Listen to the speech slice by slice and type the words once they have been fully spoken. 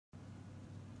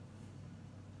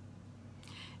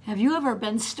Have you ever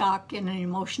been stuck in an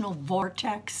emotional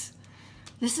vortex?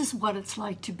 This is what it's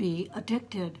like to be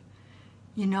addicted.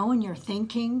 You know, in your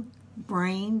thinking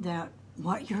brain that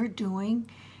what you're doing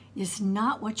is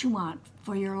not what you want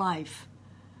for your life,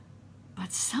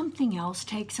 but something else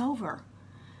takes over.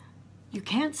 You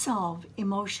can't solve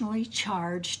emotionally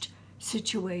charged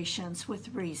situations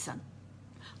with reason.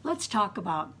 Let's talk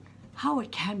about how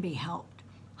it can be helped.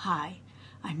 Hi,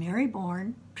 I'm Mary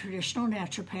Bourne, traditional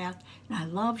naturopath, and I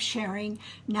love sharing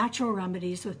natural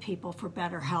remedies with people for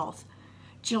better health.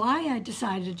 July, I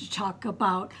decided to talk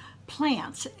about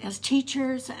plants as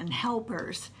teachers and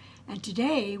helpers. And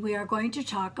today we are going to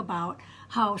talk about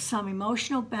how some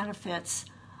emotional benefits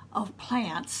of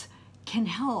plants can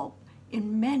help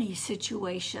in many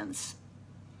situations.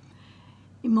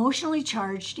 Emotionally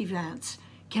charged events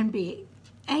can be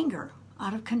anger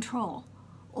out of control,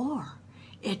 or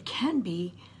it can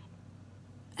be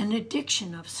an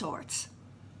addiction of sorts.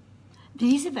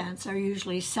 These events are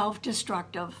usually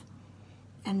self-destructive,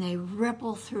 and they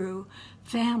ripple through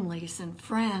families and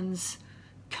friends,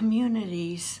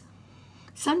 communities.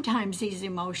 Sometimes these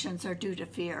emotions are due to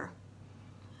fear.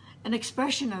 An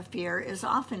expression of fear is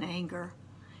often anger.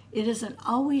 It isn't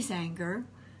always anger.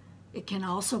 It can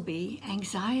also be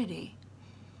anxiety.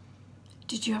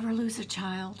 Did you ever lose a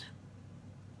child?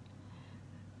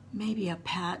 Maybe a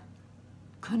pet?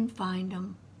 Couldn't find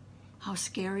them? How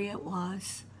scary it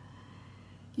was.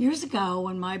 Years ago,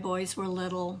 when my boys were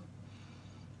little,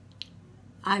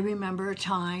 I remember a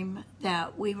time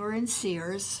that we were in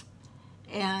Sears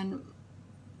and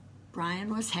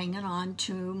Brian was hanging on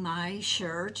to my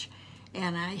shirt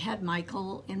and I had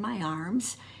Michael in my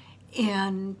arms,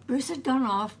 and Bruce had gone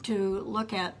off to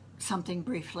look at something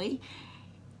briefly,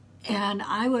 and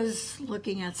I was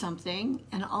looking at something,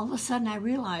 and all of a sudden I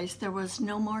realized there was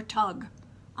no more tug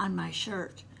on my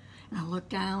shirt. And I looked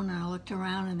down and I looked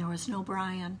around and there was no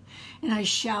Brian. And I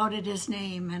shouted his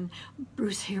name and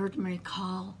Bruce heard me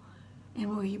call.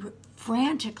 And we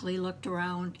frantically looked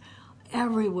around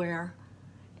everywhere.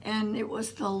 And it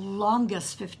was the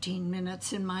longest 15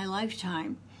 minutes in my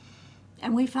lifetime.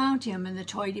 And we found him in the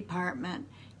toy department.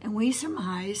 And we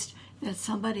surmised that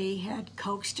somebody had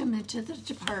coaxed him into the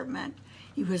department.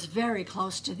 He was very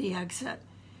close to the exit.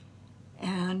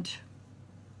 And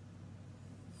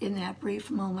in that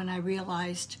brief moment, I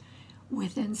realized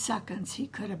within seconds he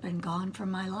could have been gone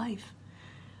from my life.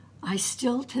 I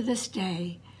still, to this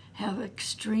day, have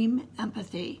extreme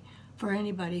empathy for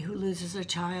anybody who loses a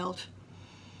child.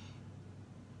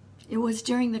 It was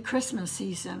during the Christmas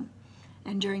season,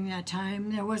 and during that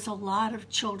time, there was a lot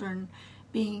of children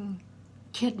being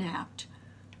kidnapped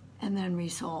and then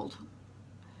resold.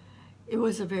 It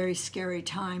was a very scary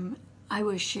time. I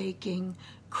was shaking,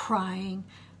 crying.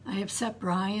 I upset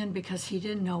Brian because he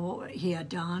didn't know what he had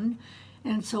done.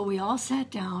 And so we all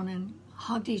sat down and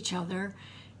hugged each other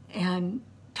and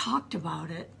talked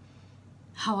about it,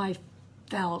 how I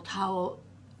felt, how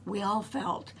we all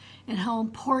felt, and how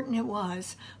important it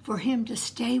was for him to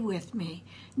stay with me,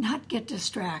 not get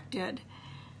distracted.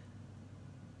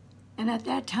 And at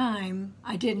that time,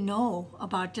 I didn't know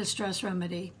about distress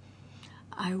remedy.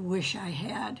 I wish I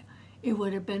had. It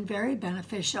would have been very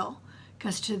beneficial,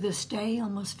 because to this day,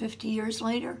 almost 50 years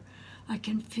later, I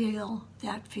can feel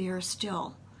that fear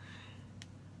still.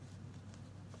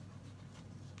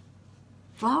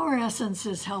 Flower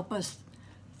essences help us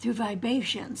through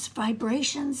vibrations.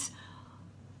 Vibrations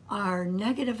are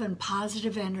negative and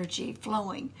positive energy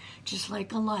flowing, just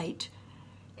like a light.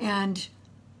 And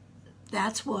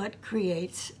that's what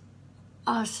creates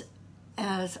us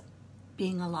as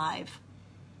being alive.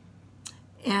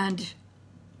 And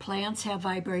plants have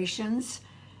vibrations,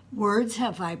 words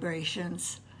have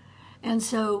vibrations. And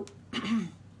so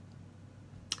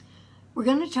we're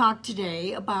going to talk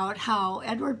today about how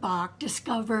Edward Bach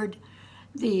discovered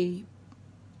the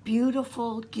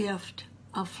beautiful gift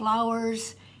of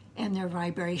flowers and their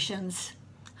vibrations.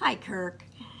 Hi, Kirk.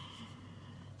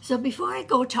 So before I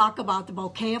go talk about the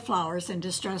bouquet of flowers and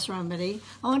distress remedy,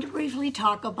 I want to briefly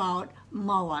talk about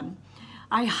mullein.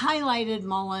 I highlighted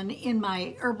mullein in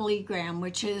my Herbaligram,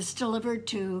 which is delivered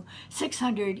to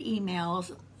 600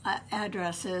 emails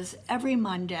addresses every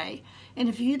Monday. And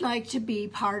if you'd like to be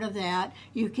part of that,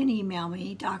 you can email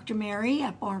me,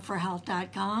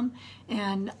 drmary@bornforhealth.com,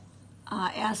 and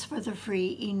ask for the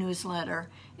free e-newsletter,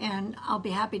 and I'll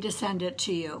be happy to send it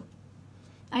to you.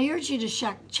 I urge you to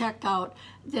check out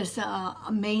this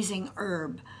amazing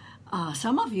herb.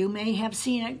 Some of you may have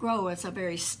seen it grow. It's a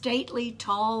very stately,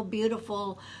 tall,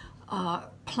 beautiful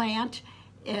plant.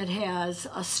 It has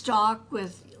a stalk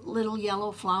with little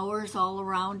yellow flowers all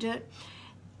around it.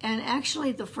 And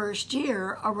actually the first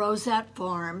year a rosette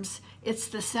forms. It's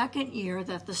the second year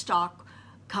that the stalk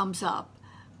comes up.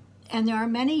 And there are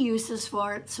many uses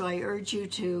for it, so I urge you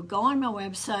to go on my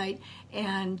website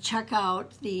and check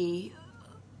out the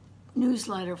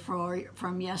newsletter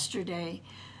from yesterday.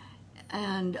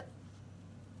 And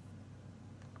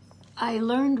I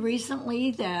learned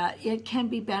recently that it can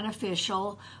be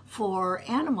beneficial for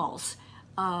animals.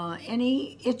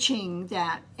 Any itching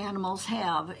that animals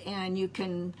have, and you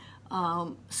can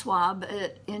swab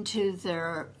it into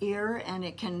their ear and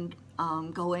it can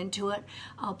go into it.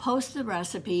 I'll post the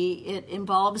recipe. It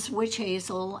involves witch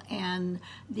hazel and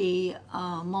the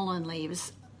mullein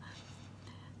leaves.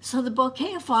 So the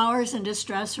bouquet of flowers and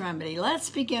distress remedy. Let's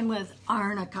begin with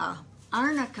arnica.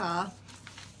 Arnica,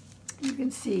 you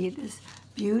can see this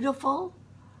beautiful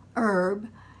herb,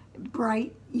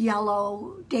 bright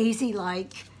yellow,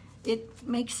 daisy-like. It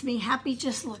makes me happy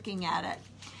just looking at it.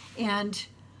 And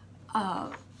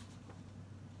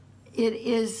it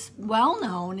is well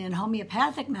known in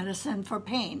homeopathic medicine for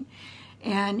pain.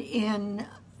 And in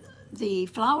the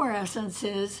flower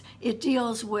essences, it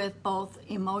deals with both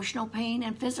emotional pain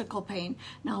and physical pain.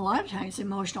 Now, a lot of times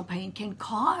emotional pain can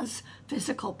cause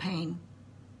physical pain.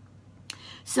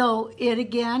 So it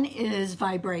again is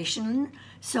vibration,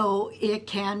 so it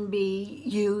can be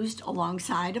used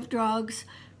alongside of drugs.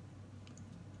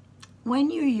 When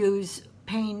you use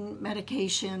pain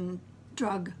medication,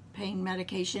 drug pain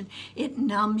medication, it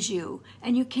numbs you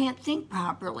and you can't think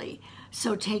properly.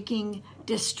 So taking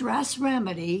distress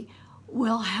remedy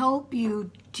will help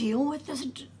you deal with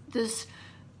this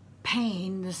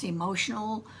pain, this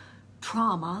emotional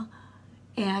trauma,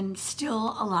 and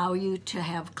still allow you to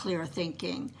have clear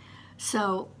thinking.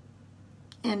 So,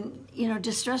 and you know,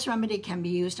 distress remedy can be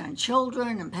used on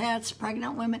children and pets,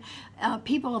 pregnant women,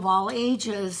 people of all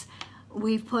ages.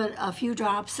 We've put a few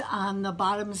drops on the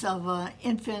bottoms of an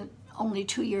infant only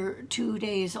 2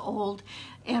 days old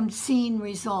and seen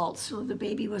results. So the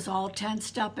baby was all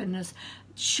tensed up, and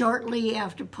shortly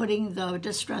after putting the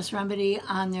distress remedy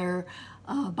on their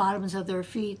bottoms of their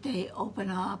feet, they open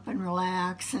up and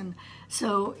relax. And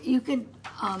so you can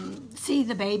see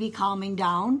the baby calming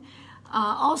down.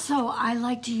 Also, I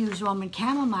like to use Roman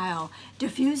chamomile.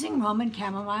 Diffusing Roman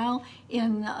chamomile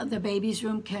in the baby's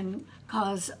room can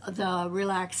cause the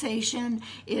relaxation.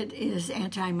 It is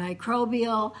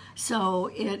antimicrobial,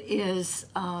 so it is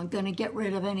going to get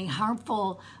rid of any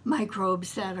harmful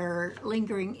microbes that are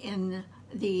lingering in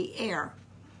the air.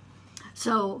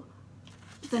 So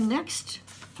the next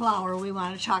flower we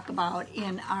want to talk about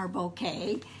in our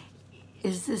bouquet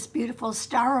is this beautiful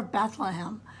Star of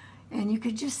Bethlehem. And you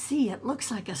could just see it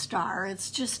looks like a star. It's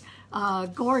just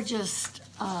gorgeous.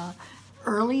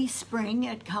 Early spring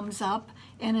it comes up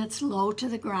and it's low to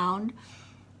the ground.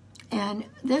 And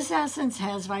this essence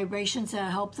has vibrations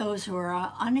that help those who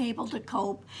are unable to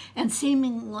cope and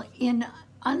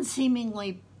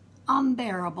unseemingly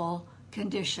unbearable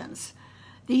conditions.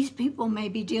 These people may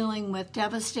be dealing with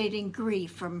devastating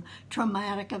grief from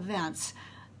traumatic events.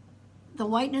 The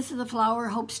whiteness of the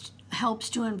flower helps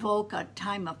to invoke a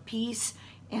time of peace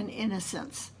and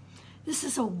innocence. This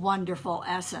is a wonderful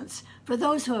essence for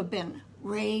those who have been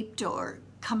raped or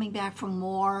coming back from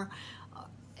war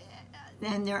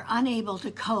and they're unable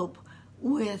to cope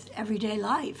with everyday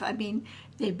life. I mean,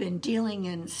 they've been dealing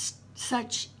in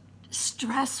such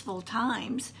stressful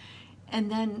times,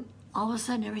 and then all of a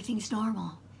sudden everything's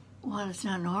normal. Well, it's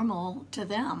not normal to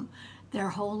them. Their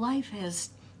whole life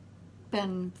has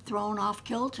been thrown off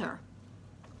kilter.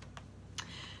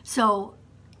 So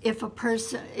if a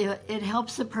person, it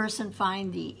helps the person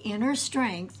find the inner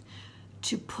strength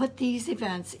to put these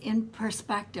events in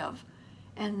perspective,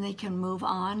 and they can move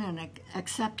on and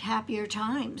accept happier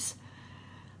times.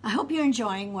 I hope you're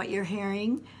enjoying what you're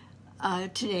hearing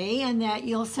today, and that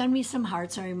you'll send me some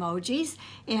hearts or emojis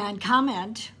and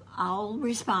comment. I'll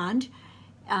respond.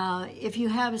 If you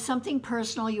have something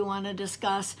personal you want to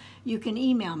discuss, you can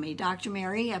email me,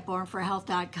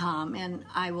 drmary@bornforhealth.com, and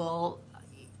I will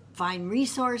find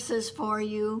resources for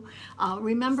you.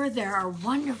 Remember, there are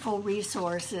wonderful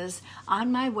resources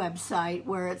on my website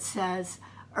where it says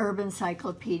Herb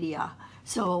Encyclopedia.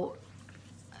 So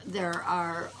there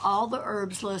are all the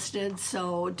herbs listed.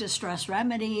 So distress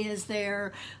remedy is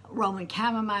there, Roman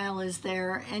chamomile is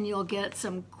there, and you'll get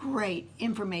some great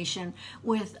information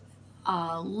with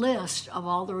a list of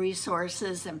all the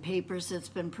resources and papers it's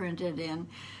been printed in.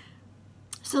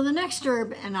 So the next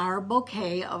herb in our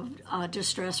bouquet of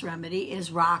distress remedy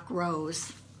is rock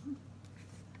rose.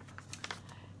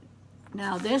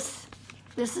 Now this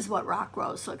is what rock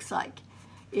rose looks like.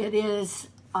 It is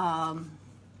a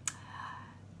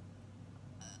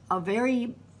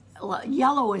very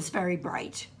yellow is very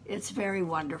bright. It's very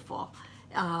wonderful.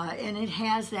 And it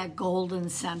has that golden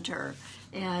center.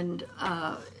 And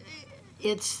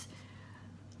it's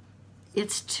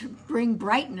to bring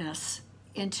brightness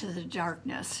into the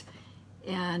darkness.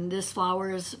 And this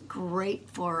flower is great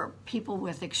for people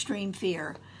with extreme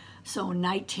fear. So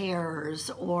night terrors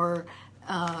or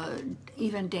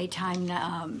even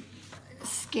daytime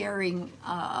scaring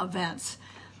events.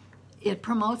 It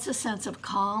promotes a sense of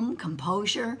calm,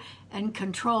 composure, and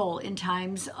control in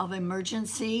times of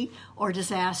emergency or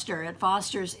disaster. It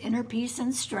fosters inner peace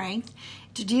and strength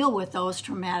to deal with those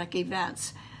traumatic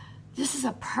events. This is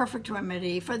a perfect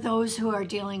remedy for those who are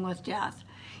dealing with death,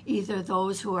 either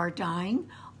those who are dying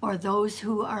or those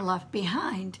who are left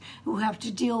behind, who have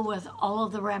to deal with all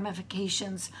of the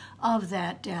ramifications of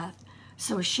that death.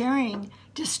 So sharing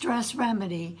distress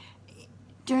remedy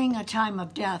during a time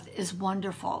of death is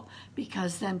wonderful,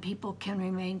 because then people can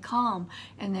remain calm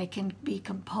and they can be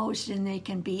composed and they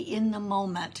can be in the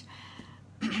moment.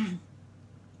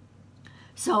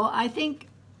 So I think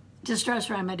distress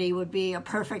remedy would be a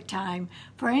perfect time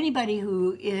for anybody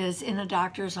who is in a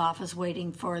doctor's office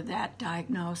waiting for that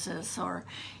diagnosis, or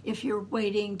if you're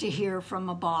waiting to hear from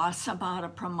a boss about a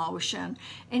promotion.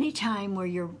 Any time where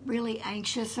you're really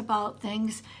anxious about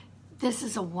things, this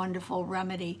is a wonderful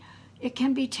remedy. It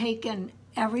can be taken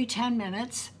every 10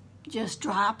 minutes, just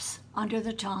drops under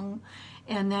the tongue,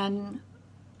 and then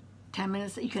 10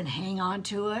 minutes, you can hang on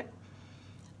to it.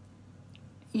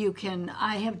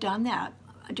 I have done that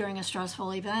during a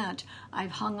stressful event.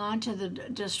 I've hung on to the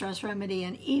distress remedy,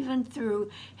 and even through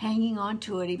hanging on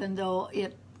to it, even though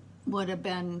it would have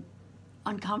been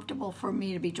uncomfortable for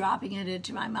me to be dropping it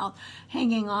into my mouth,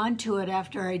 hanging on to it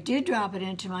after I did drop it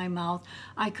into my mouth,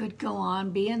 I could go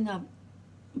on, be in the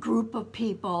group of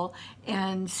people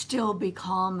and still be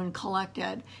calm and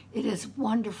collected. It is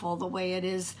wonderful the way it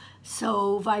is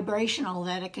so vibrational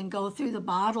that it can go through the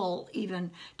bottle even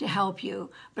to help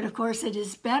you. But of course it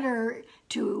is better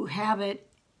to have it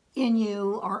in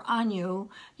you or on you.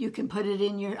 You can put it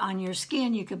on your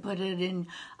skin, you can put it in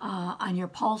on your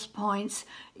pulse points,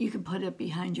 you can put it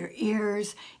behind your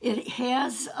ears. It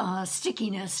has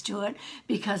stickiness to it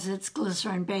because it's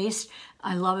glycerin based.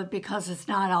 I love it because it's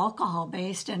not alcohol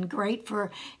based and great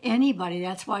for anybody.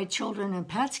 That's why children and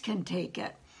pets can take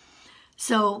it.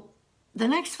 So the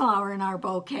next flower in our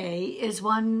bouquet is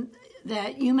one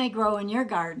that you may grow in your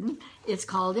garden. It's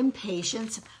called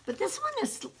impatience, but this one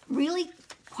is really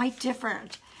quite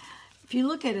different. If you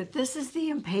look at it, this is the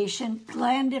impatient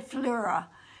glandiflora,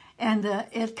 and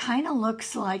it kind of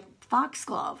looks like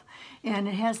foxglove, and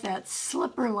it has that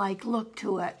slipper-like look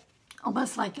to it,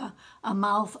 almost like a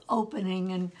mouth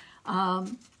opening, and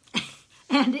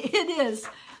and it is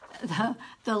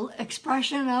the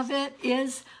expression of it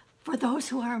is for those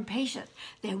who are impatient.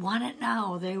 They want it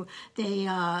now. They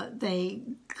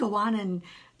go on and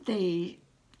they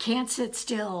can't sit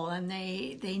still, and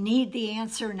they need the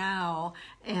answer now,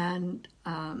 and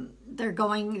their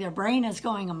brain is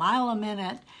going a mile a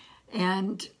minute.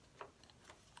 And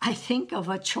I think of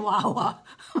a chihuahua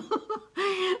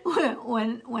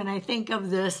when I think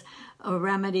of this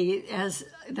remedy as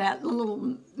that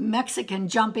little Mexican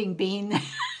jumping bean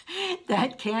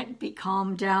that can't be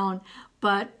calmed down,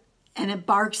 and it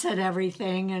barks at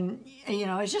everything, and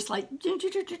it's just like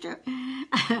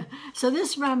so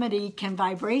this remedy can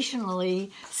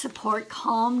vibrationally support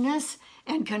calmness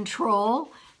and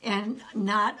control and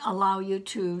not allow you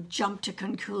to jump to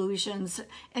conclusions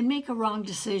and make a wrong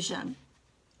decision.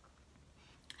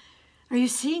 Are you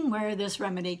seeing where this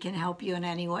remedy can help you in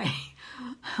any way?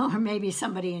 Or maybe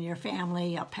somebody in your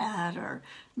family, a pet, or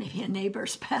maybe a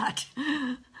neighbor's pet.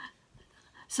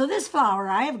 So this flower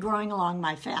I have growing along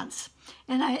my fence,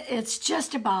 and it's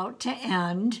just about to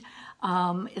end.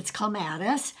 It's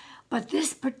clematis, but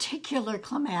this particular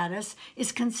clematis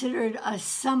is considered a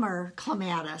summer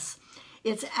clematis.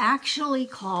 It's actually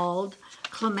called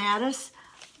Clematis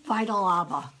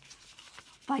vitalba.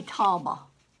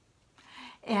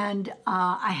 And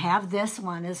I have this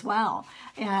one as well.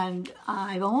 And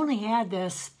I've only had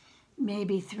this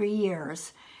maybe 3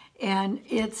 years, and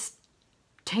it's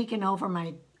taken over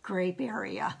my grape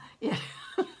area.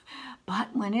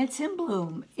 But when it's in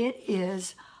bloom, it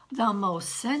is the most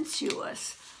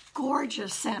sensuous,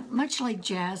 gorgeous scent, much like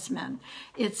jasmine.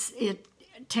 It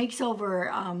takes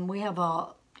over, we have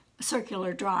a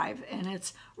circular drive, and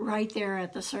it's right there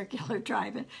at the circular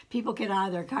drive, and people get out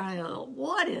of their car and they're like,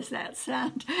 what is that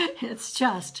scent? It's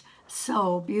just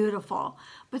so beautiful.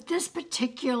 But this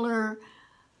particular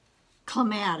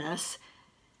clematis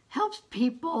helps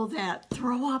people that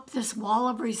throw up this wall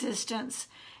of resistance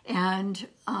and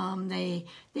they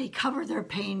cover their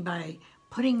pain by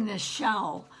putting this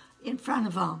shell in front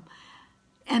of them.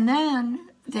 And then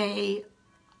they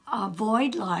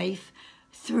avoid life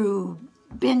through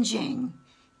binging.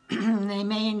 They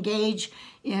may engage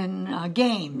in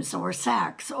games or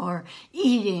sex or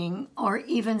eating or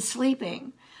even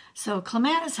sleeping. So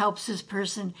clematis helps this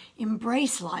person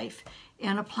embrace life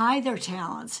and apply their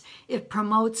talents. It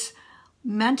promotes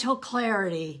mental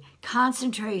clarity,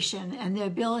 concentration, and the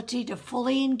ability to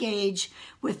fully engage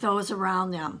with those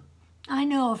around them. I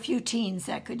know a few teens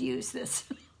that could use this.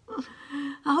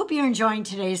 I hope you're enjoying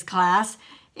today's class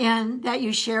and that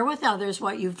you share with others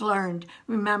what you've learned.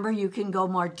 Remember, you can go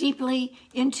more deeply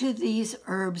into these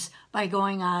herbs by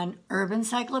going on Herb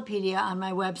Encyclopedia on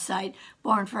my website,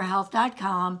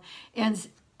 bornforhealth.com, and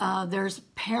there's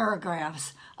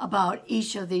paragraphs about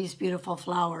each of these beautiful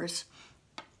flowers.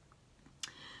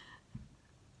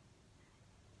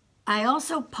 I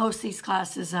also post these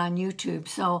classes on YouTube,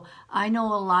 so I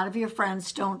know a lot of your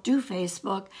friends don't do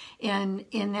Facebook, and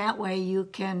in that way you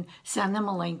can send them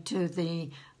a link to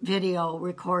the video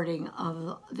recording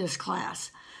of this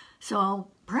class.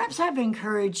 So perhaps I've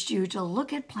encouraged you to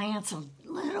look at plants a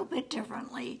little bit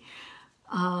differently.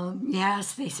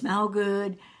 Yes, they smell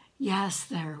good. Yes,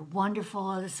 they're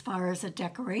wonderful as far as a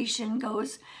decoration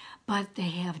goes, but they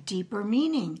have deeper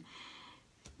meaning.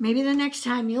 Maybe the next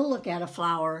time you'll look at a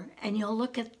flower and you'll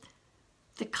look at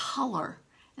the color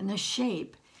and the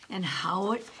shape and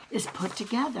how it is put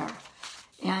together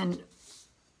and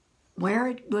where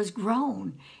it was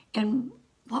grown and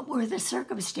what were the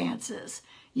circumstances.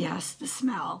 Yes, the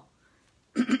smell.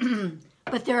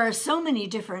 But there are so many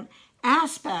different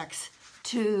aspects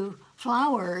to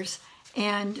flowers,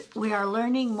 and we are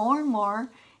learning more and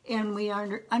more, and we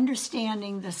are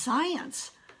understanding the science,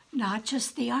 not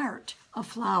just the art of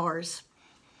flowers.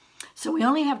 So we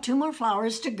only have 2 more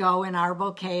flowers to go in our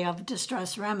bouquet of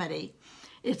Distress Remedy.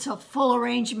 It's a full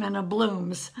arrangement of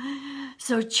blooms.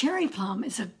 So cherry plum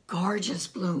is a gorgeous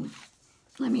bloom.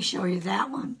 Let me show you that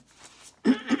one.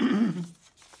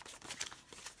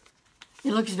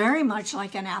 It looks very much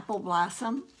like an apple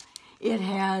blossom. It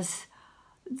has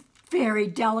very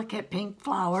delicate pink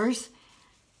flowers.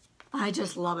 I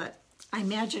just love it. I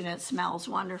imagine it smells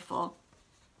wonderful.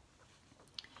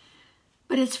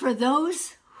 But it's for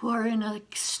those who are in an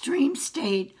extreme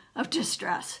state of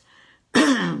distress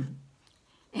and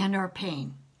or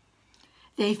pain.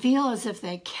 They feel as if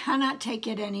they cannot take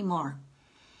it anymore.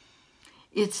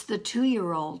 It's the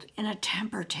 2-year-old in a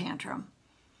temper tantrum.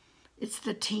 It's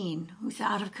the teen who's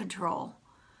out of control.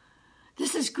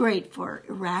 This is great for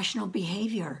irrational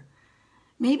behavior.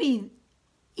 Maybe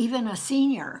even a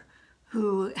senior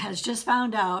who has just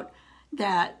found out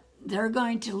that they're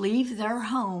going to leave their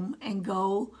home and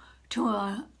go to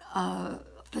a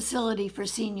facility for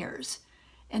seniors,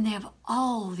 and they have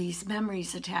all these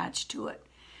memories attached to it.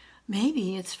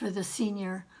 Maybe it's for the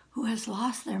senior who has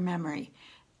lost their memory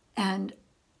and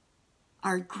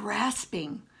are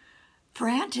grasping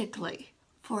frantically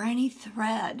for any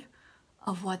thread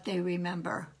of what they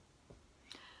remember.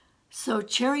 So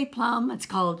cherry plum, it's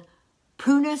called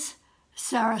Prunus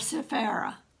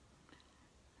saracifera.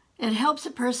 It helps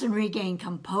a person regain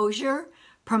composure,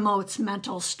 promotes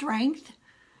mental strength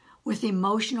with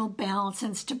emotional balance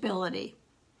and stability.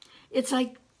 It's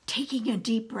like taking a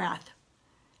deep breath.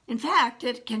 In fact,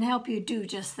 it can help you do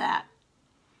just that.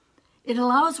 It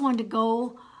allows one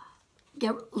to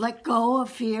let go of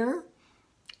fear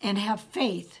and have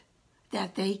faith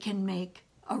that they can make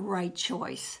a right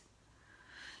choice.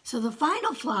 So the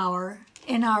final flower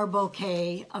in our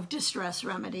bouquet of Distress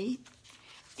Remedy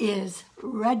is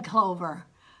red clover.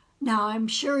 Now, I'm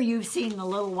sure you've seen the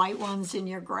little white ones in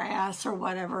your grass or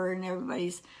whatever, and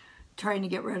everybody's trying to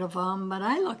get rid of them, but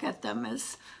I look at them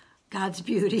as God's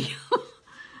beauty.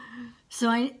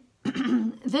 So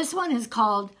this one is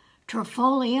called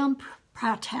Trifolium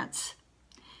pratense.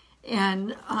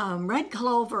 And red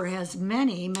clover has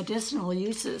many medicinal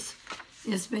uses.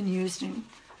 It's been used in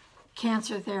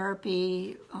cancer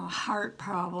therapy, heart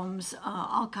problems,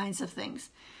 all kinds of things.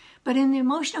 But in the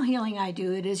emotional healing I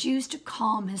do, it is used to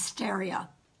calm hysteria.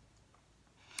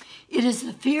 It is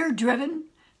the fear-driven,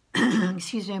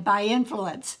 by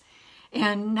influence.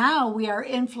 And now we are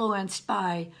influenced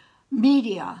by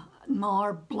media.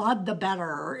 More blood, the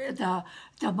better.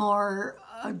 The more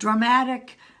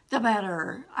dramatic, the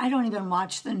better. I don't even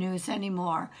watch the news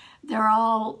anymore.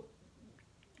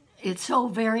 It's so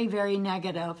very, very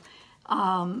negative.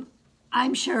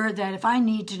 I'm sure that if I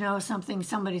need to know something,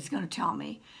 somebody's going to tell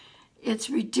me.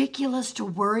 It's ridiculous to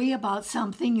worry about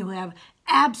something you have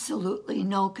absolutely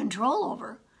no control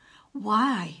over.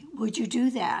 Why would you do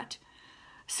that?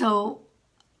 So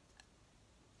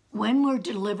when we're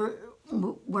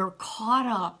caught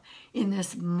up in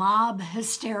this mob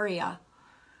hysteria,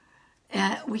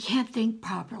 we can't think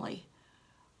properly.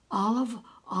 All of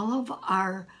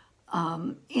our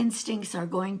instincts are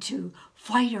going to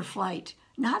fight or flight,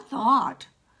 not thought.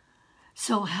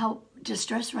 So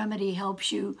distress remedy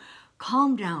helps you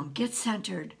calm down, get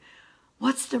centered.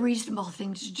 What's the reasonable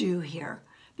thing to do here?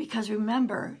 Because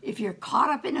remember, if you're caught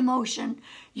up in emotion,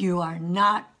 you are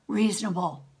not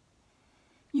reasonable.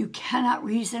 You cannot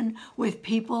reason with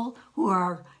people who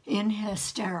are in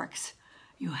hysterics.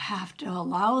 You have to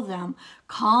allow them,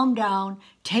 calm down,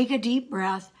 take a deep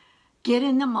breath, get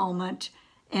in the moment,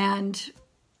 and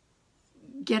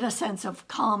get a sense of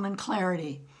calm and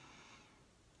clarity.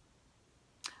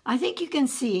 I think you can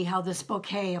see how this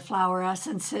bouquet of flower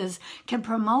essences can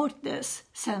promote this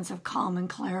sense of calm and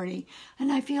clarity.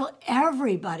 And I feel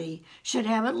everybody should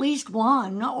have at least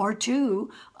one or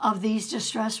two of these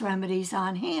distress remedies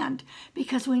on hand,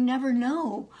 because we never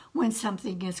know when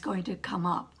something is going to come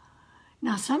up.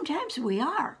 Now, sometimes we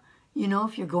are. You know,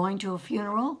 if you're going to a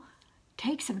funeral,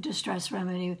 take some distress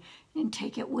remedy and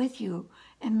take it with you,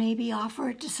 and maybe offer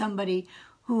it to somebody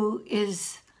who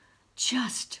is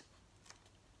just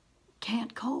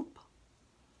can't cope.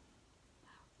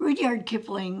 Rudyard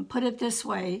Kipling put it this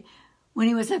way when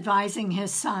he was advising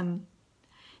his son: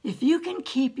 if you can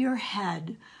keep your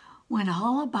head when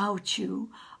all about you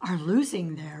are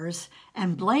losing theirs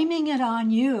and blaming it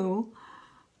on you,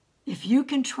 if you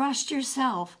can trust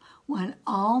yourself when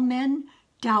all men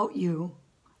doubt you,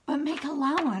 but make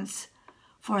allowance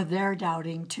for their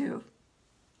doubting too.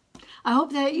 I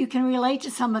hope that you can relate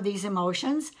to some of these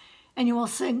emotions, and you will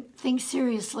think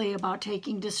seriously about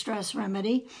taking distress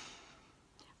remedy.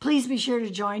 Please be sure to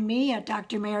join me at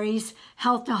Dr. Mary's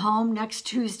Health to Home next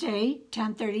Tuesday,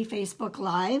 10:30 Facebook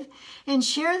Live, and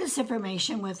share this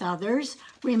information with others.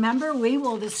 Remember, we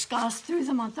will discuss through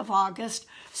the month of August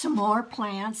some more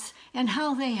plants and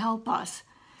how they help us.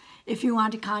 If you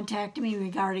want to contact me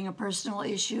regarding a personal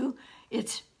issue,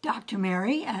 it's Dr.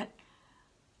 Mary at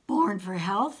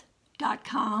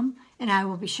bornforhealth.com, and I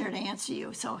will be sure to answer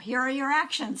you. So here are your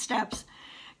action steps.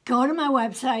 Go to my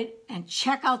website and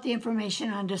check out the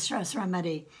information on distress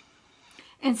remedy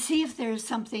and see if there's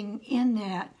something in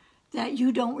that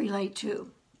you don't relate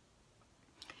to.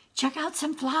 Check out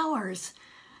some flowers.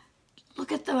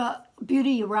 Look at the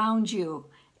beauty around you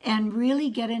and really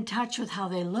get in touch with how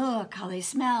they look, how they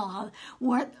smell,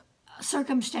 what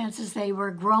circumstances they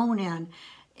were grown in,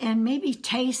 and maybe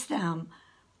taste them.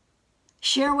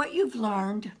 Share what you've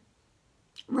learned.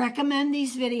 Recommend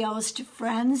these videos to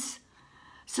friends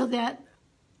so that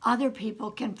other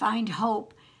people can find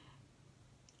hope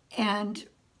and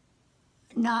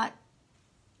not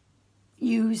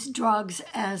use drugs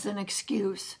as an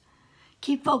excuse.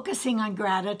 Keep focusing on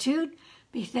gratitude.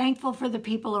 Be thankful for the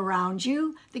people around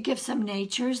you, the gifts of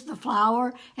nature, the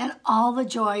flower, and all the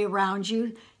joy around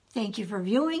you. Thank you for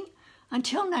viewing.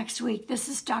 Until next week, this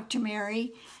is Dr.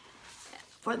 Mary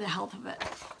for the Health of It.